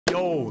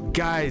Yo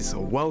guys,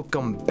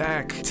 welcome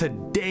back.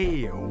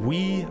 Today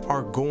we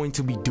are going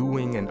to be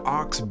doing an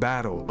ox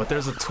battle, but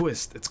there's a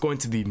twist. It's going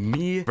to be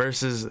me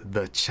versus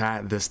the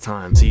chat this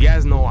time. So you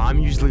guys know I'm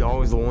usually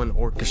always the one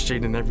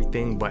orchestrating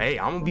everything, but hey,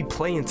 I'm gonna be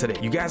playing today.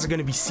 You guys are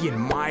gonna be seeing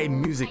my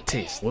music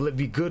taste. Will it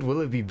be good?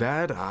 Will it be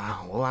bad?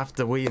 We'll have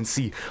to wait and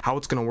see. How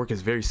it's gonna work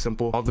is very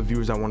simple. All the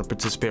viewers that want to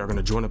participate are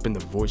gonna join up in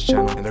the voice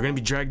channel, and they're gonna be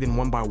dragged in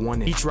one by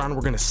one. Each round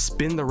we're gonna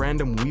spin the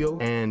random wheel,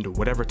 and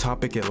whatever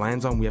topic it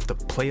lands on, we have to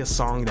play a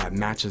song that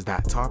matches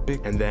that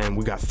topic. And then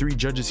we got 3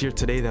 judges here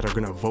today that are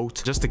gonna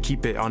vote just to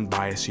keep it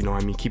unbiased, you know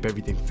what I mean, keep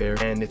everything fair.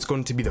 And it's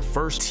going to be the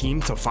first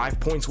team to 5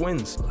 points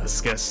wins.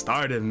 Let's get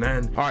started,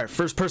 man. All right,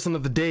 first person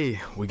of the day,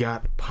 we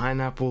got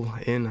Pineapple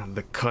in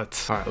the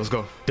cut. All right, let's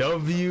go.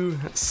 W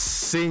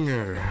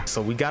singer.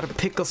 So we gotta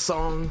pick a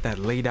song that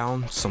lay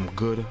down some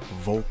good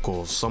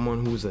vocals,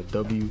 someone who's a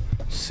W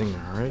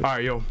singer. All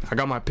right, yo, I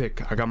got my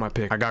pick. I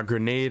got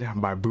Grenade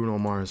by Bruno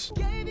Mars.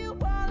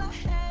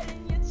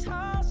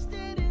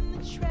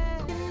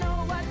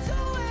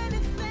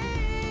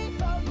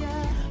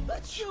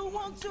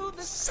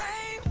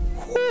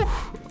 Whew.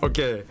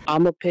 Okay,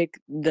 I'ma pick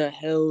The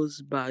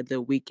Hills by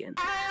The Weeknd.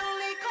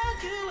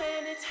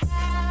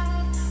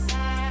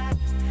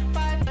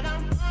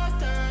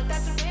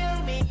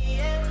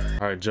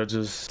 all right,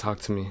 judges, talk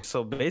to me.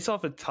 So based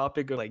off a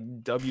topic of like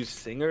W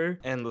singer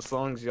and the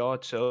songs y'all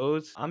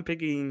chose, I'm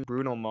picking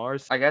Bruno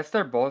Mars. I guess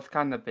they're both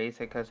kind of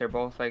basic because they're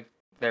both like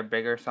their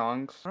bigger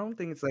songs. I don't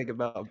think it's like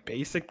about a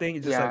basic thing.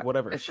 It's just like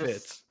whatever it's fits.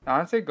 Just,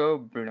 honestly, go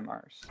Bruno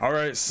Mars. All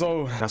right,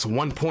 so that's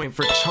 1 point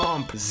for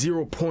Chomp,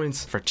 0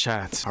 points for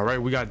chat. All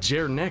right, we got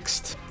Jer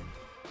next.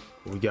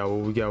 What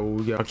we got?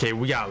 Okay,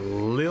 we got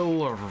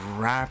Lil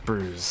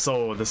Rappers.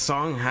 So the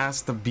song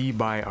has to be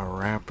by a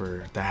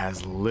rapper that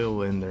has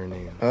Lil in their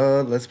name.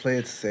 Let's play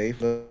it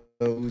safe. Lil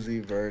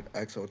Uzi Vert,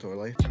 XO Tour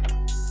Life.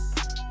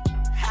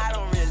 I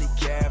don't really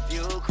care if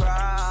you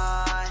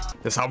cry.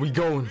 That's how we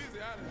going.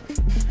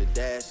 The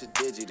dash a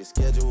digi, the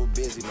schedule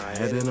busy. My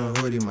head in a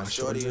hoodie, my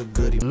shorty a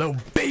goodie. Lil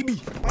Baby.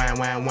 Wham,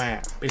 wham,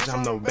 wham. Bitch,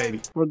 I'm Lil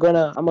Baby. I'm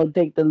gonna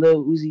take the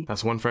Lil Uzi.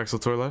 That's 1 for XO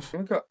Tour Life.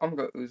 I'm gonna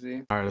go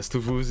Uzi. All right, that's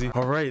 2 for Uzi.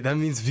 All right, that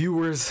means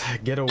viewers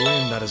get a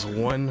win. That is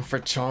 1 for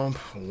Chomp,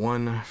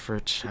 1 for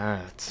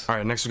chat. All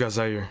right, next we got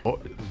Zaire. Oh,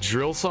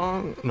 drill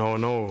song?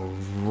 No,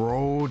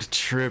 road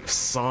trip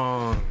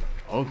song.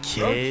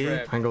 Okay, I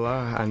ain't gonna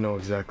lie, I know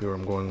exactly where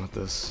I'm going with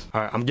this.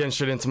 All right, I'm getting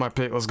straight into my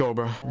pick. Let's go,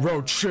 bro.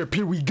 Road trip,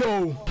 here we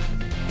go.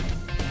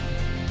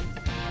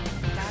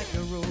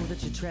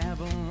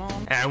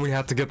 And we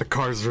had to get the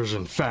Cars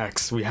version.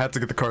 Facts, we had to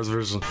get the Cars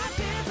version.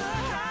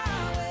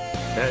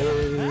 Hey.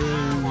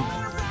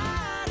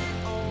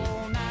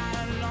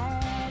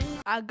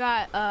 I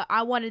got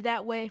I Want It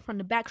That Way from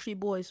the Backstreet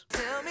Boys.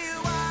 Tell me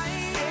why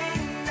it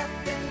ain't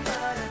nothing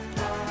but a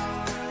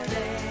party.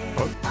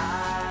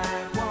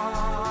 I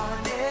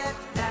want it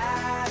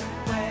that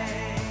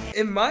way.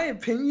 In my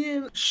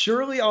opinion,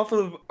 surely off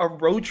of a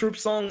road trip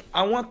song,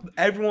 I want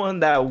everyone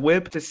that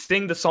whip to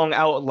sing the song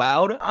out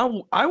loud.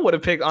 I would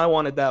have picked I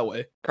Want It That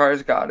Way.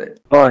 Cars got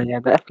it. Oh yeah,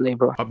 definitely,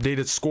 bro.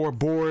 Updated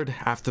scoreboard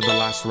after the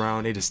last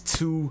round. It is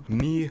 2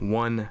 me,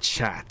 1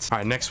 chat. All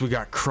right, next we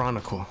got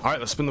Chronicle. All right,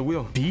 let's spin the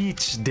wheel.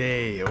 Beach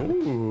Day.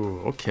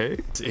 Ooh, okay.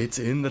 It's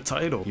in the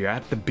title. You're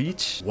at the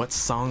beach. What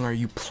song are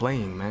you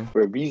playing, man?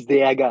 For Beach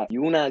Day, I got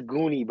Yuna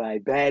Goonie by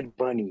Bad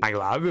Bunny.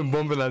 I've been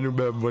bumping that new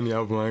Bad Bunny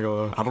album.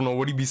 I don't know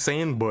what he be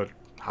saying, but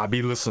I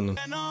be listening.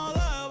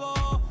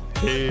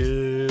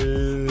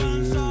 Hey.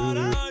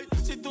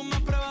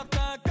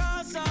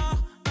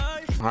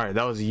 All right,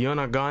 that was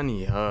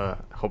Yonagani.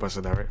 Hope I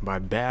said that right. By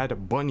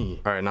Bad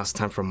Bunny. All right, now it's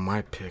time for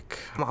my pick.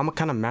 I'm gonna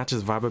kind of match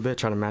his vibe a bit,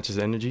 try to match his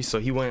energy. So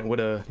he went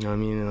with a, you know what I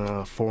mean,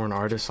 a foreign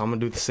artist. So I'm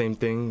gonna do the same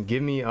thing.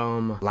 Give me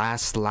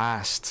Last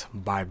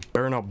by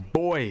Burna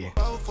Boy.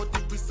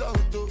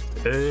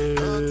 Hey.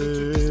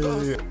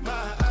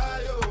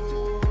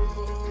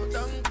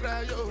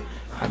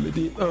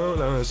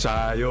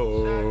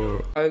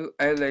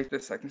 I like the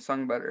second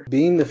song better.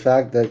 Being the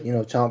fact that, you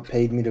know, Chomp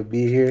paid me to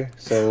be here,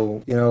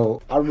 so, you know,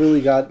 I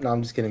really got, no,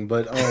 I'm just kidding,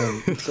 but,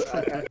 so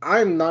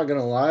I'm not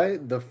gonna lie,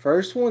 the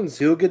first one's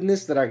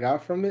feel-goodness that I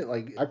got from it,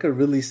 like, I could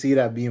really see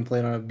that being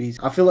played on a beach.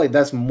 I feel like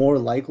that's more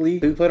likely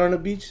to be played on a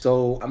beach,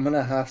 so I'm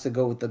gonna have to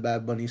go with the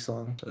Bad Bunny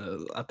song.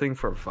 I think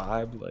for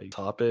vibe, like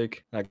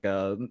topic, I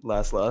got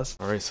Last.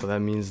 All right, so that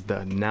means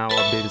the now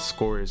updated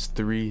score is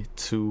 3,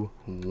 2,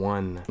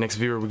 1. Next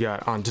viewer we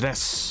got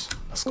Andres.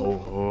 Let's go.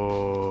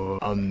 Oh,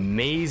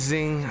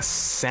 amazing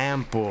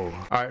sample.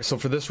 All right, so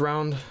for this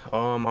round,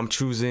 I'm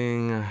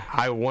choosing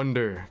I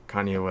Wonder,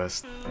 Kanye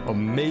West.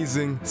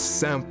 Amazing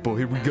sample.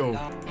 Here we go.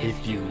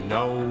 If you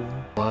know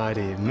what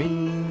it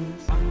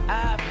means.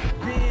 I've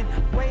been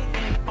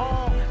waiting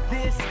on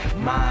this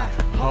my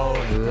whole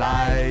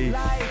life.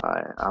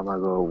 Alright, I'm gonna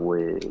go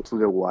with To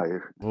The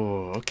Wire.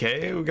 Oh,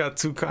 okay. We got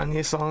 2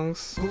 Kanye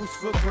songs. Who's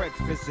for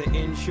breakfast and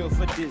insure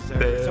for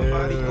dessert?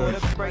 Somebody order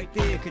right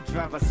there could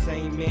drive a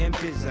same man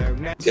berserk.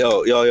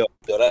 Yo,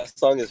 that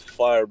song is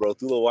fire, bro.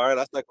 Through the Wire,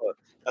 that's a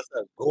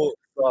gold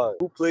song?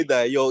 Who played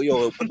that? Yo,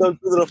 put them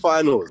through the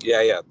finals.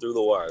 Yeah, through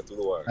the wire, through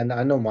the wire.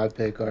 I know my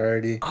pick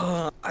already.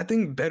 I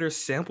think better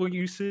sample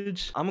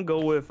usage. I'm gonna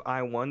go with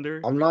I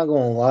Wonder. I'm not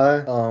gonna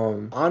lie.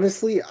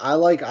 Honestly, I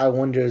like I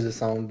Wonder as a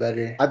song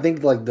better. I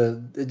think like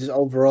it just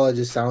overall it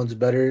just sounds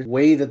better.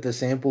 Way that the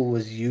sample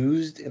was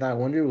used in I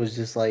Wonder was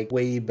just like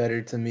way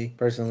better to me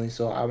personally.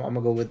 So I'm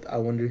gonna go with I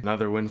Wonder.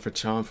 Another win for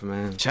Chomp,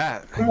 man.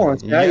 Chat. Come on,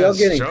 you chat. Y'all guys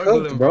getting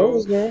struggling, cooked, bro.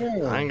 What's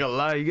going on? I ain't gonna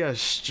lie, you guys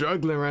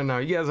struggling right now.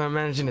 You guys are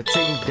managing to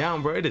take me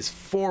down, bro. It is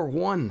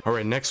 4-1. All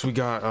right, next we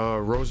got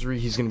Rosary.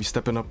 He's gonna be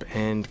stepping up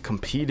and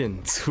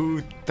competing.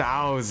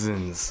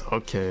 2000s.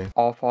 Okay.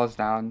 All Falls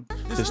Down.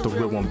 Just a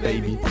real one,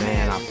 baby.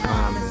 Man, I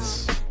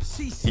promise.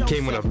 He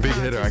came with a big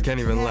hitter. I can't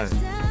even lie.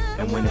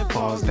 And when it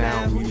falls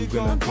down, we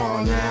gonna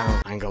fall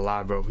down. I ain't gonna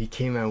lie, bro. He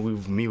came out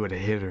with me with a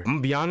hitter. I'm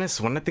gonna be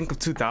honest, when I think of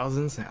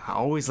 2000s, I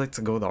always like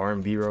to go the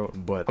R&B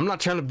route, but I'm not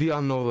trying to be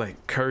on no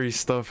like Curry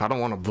stuff. I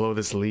don't want to blow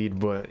this lead,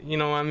 but you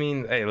know what I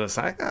mean? Hey,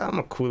 listen, I'm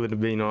a cooler to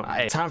be, you know.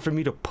 Hey, time for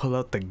me to pull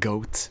out the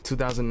GOAT.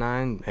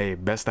 2009, hey,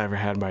 best I ever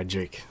had by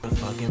Drake. You the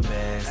fucking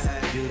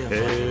best. You the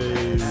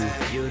fucking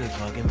best. You the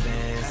fucking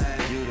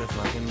best. You the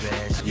fucking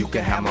best. You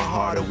can have my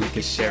heart or we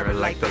can share it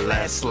like the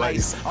last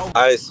slice.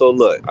 Alright, so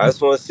look, I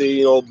just want to say,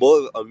 you know,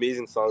 both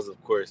amazing songs,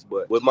 of course,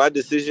 but with my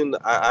decision,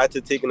 I had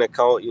to take into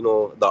account, you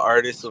know, the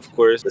artists, of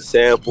course, the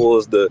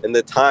samples, and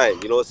the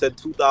time. You know, it said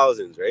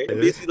 2000s, right? And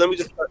basically, let me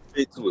just start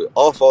straight to it.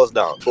 All Falls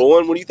Down. For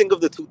one, when you think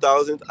of the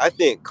 2000s, I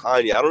think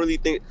Kanye. I don't really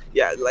think,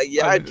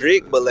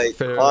 Drake, but like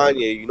fair.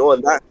 Kanye, you know,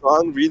 and that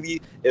song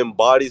really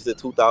embodies the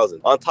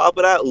 2000s. On top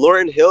of that,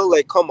 Lauryn Hill,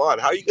 like, come on,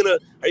 how are you gonna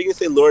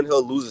say Lauryn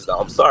Hill loses now?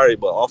 I'm sorry,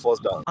 but All Falls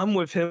Down. I'm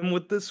with him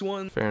with this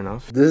one. Fair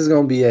enough. This is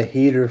gonna be a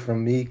heater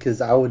from me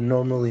because I would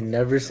normally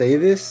never say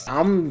this.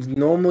 I'm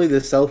normally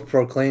the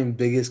self-proclaimed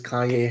biggest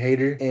Kanye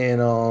hater,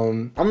 and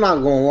I'm not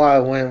gonna lie.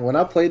 When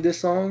I played this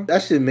song,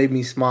 that shit made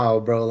me smile,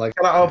 bro. Like,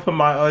 Can I put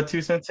my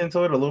 2 cents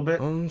into it a little bit?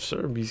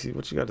 Sure, BC.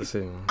 What you got to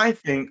say, man? I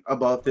think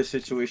about this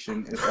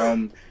situation is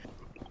I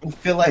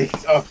feel like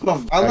I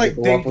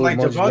think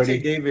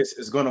Javante Davis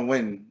is gonna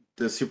win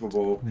the Super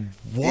Bowl.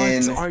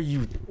 What are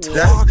you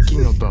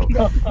talking about?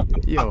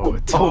 Yo,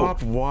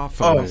 top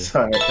waffle. Oh,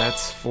 sorry.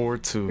 That's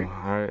 4-2.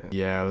 All right.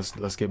 Yeah,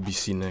 let's get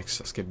BC next.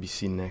 Let's get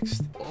BC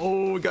next.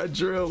 Oh, we got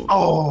drill.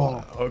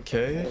 Oh,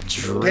 okay.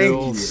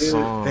 Drill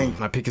song. Thank you.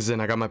 My pick is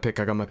in. I got my pick.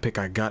 I got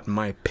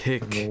my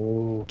pick.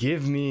 oh.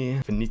 Give me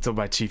Finito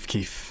by Chief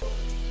Keef.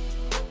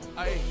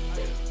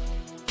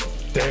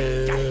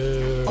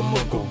 Damn. I'm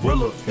a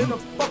gorilla in a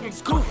fucking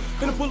scoop.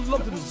 Finna pull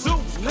up to the zoo.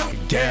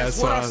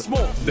 Gas what I on.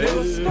 smoke.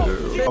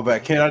 Damn. Oh,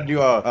 but can I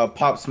do a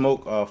Pop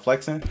Smoke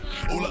flexing?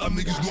 All of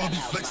niggas know I be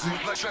flexing.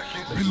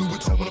 Be Louis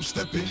Vuitton when I'm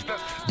stepping.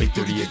 Big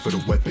 38 for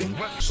the weapon.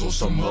 So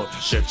some up.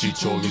 Chef G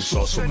told me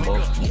saw some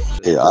up.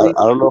 Hey, I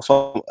don't know if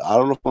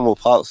I'm a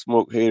Pop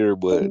Smoke hater,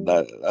 but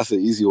that's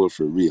an easy one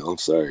for me. I'm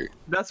sorry.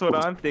 That's what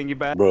I'm thinking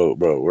about. Bro,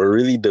 we're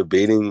really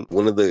debating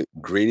one of the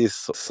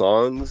greatest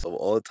songs of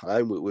all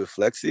time with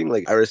flexing.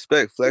 Like, I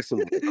respect flexing,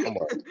 but come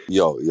on.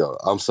 Yo,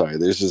 I'm sorry.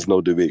 There's just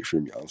no debate for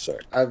me. I'm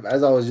sorry.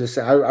 As I was just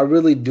saying, I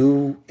really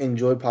do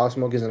enjoy Pop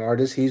Smoke as an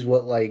artist. He's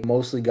what like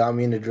mostly got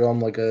me into drill. I'm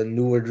like a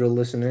newer drill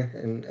listener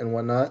and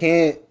whatnot.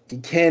 You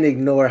can't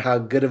ignore how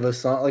good of a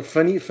song. Like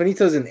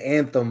Finito's an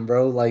anthem,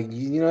 bro. Like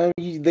you know,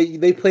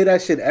 they play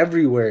that shit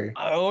everywhere.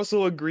 I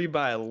also agree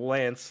by a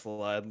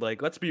landslide.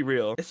 Like, let's be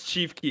real. It's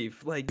Chief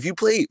Keef. Like, If you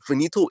play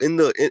Finito in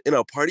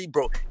a party,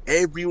 bro,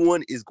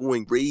 everyone is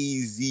going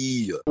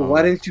crazy.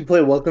 Why didn't you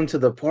play Welcome to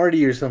the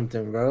Party or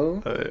something,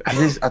 bro?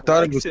 I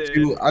thought it was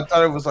too. I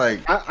thought it was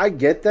like. I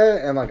get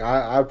that, and like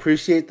I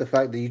appreciate the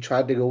fact that you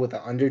tried to go with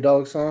the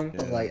underdog song.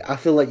 But like I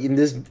feel like in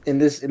this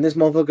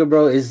motherfucker,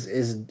 bro, is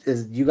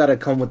you gotta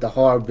come with the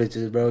hard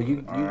bitches, bro.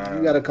 You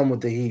gotta come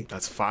with the heat.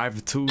 That's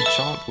 5-2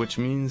 Chomp, which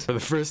means for the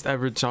first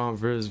ever Chomp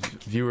versus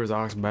Viewers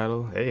Ox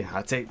battle, hey,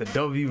 I take the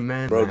W,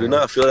 man. Bro, do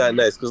not feel that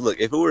nice. Because look,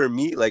 if it were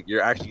me, like,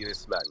 you're actually getting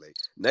smacked. Like,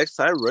 next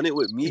time, run it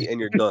with me and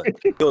you're done.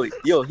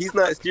 Yo, he's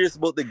not serious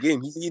about the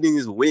game. He's eating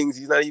his wings.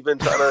 He's not even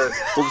trying to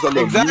focus on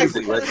the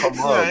music. Like, come on,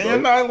 bro. You're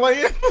not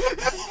like.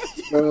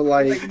 Bro,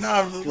 like,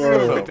 nah,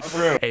 bro.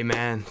 Hey,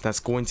 man, that's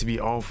going to be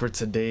all for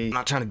today. I'm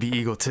not trying to be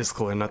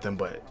egotistical or nothing,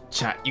 but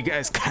chat, you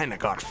guys kind of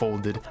got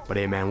folded. But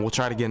hey, man, we'll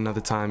try to get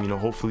another time. You know,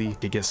 hopefully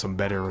to get some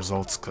better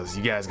results because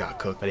you guys got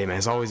cooked. But hey, man,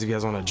 as always, if you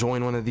guys want to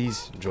join one of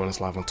these, join us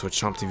live on Twitch,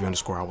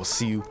 ChompTV_. I will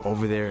see you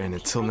over there. And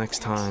until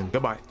next time,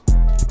 goodbye.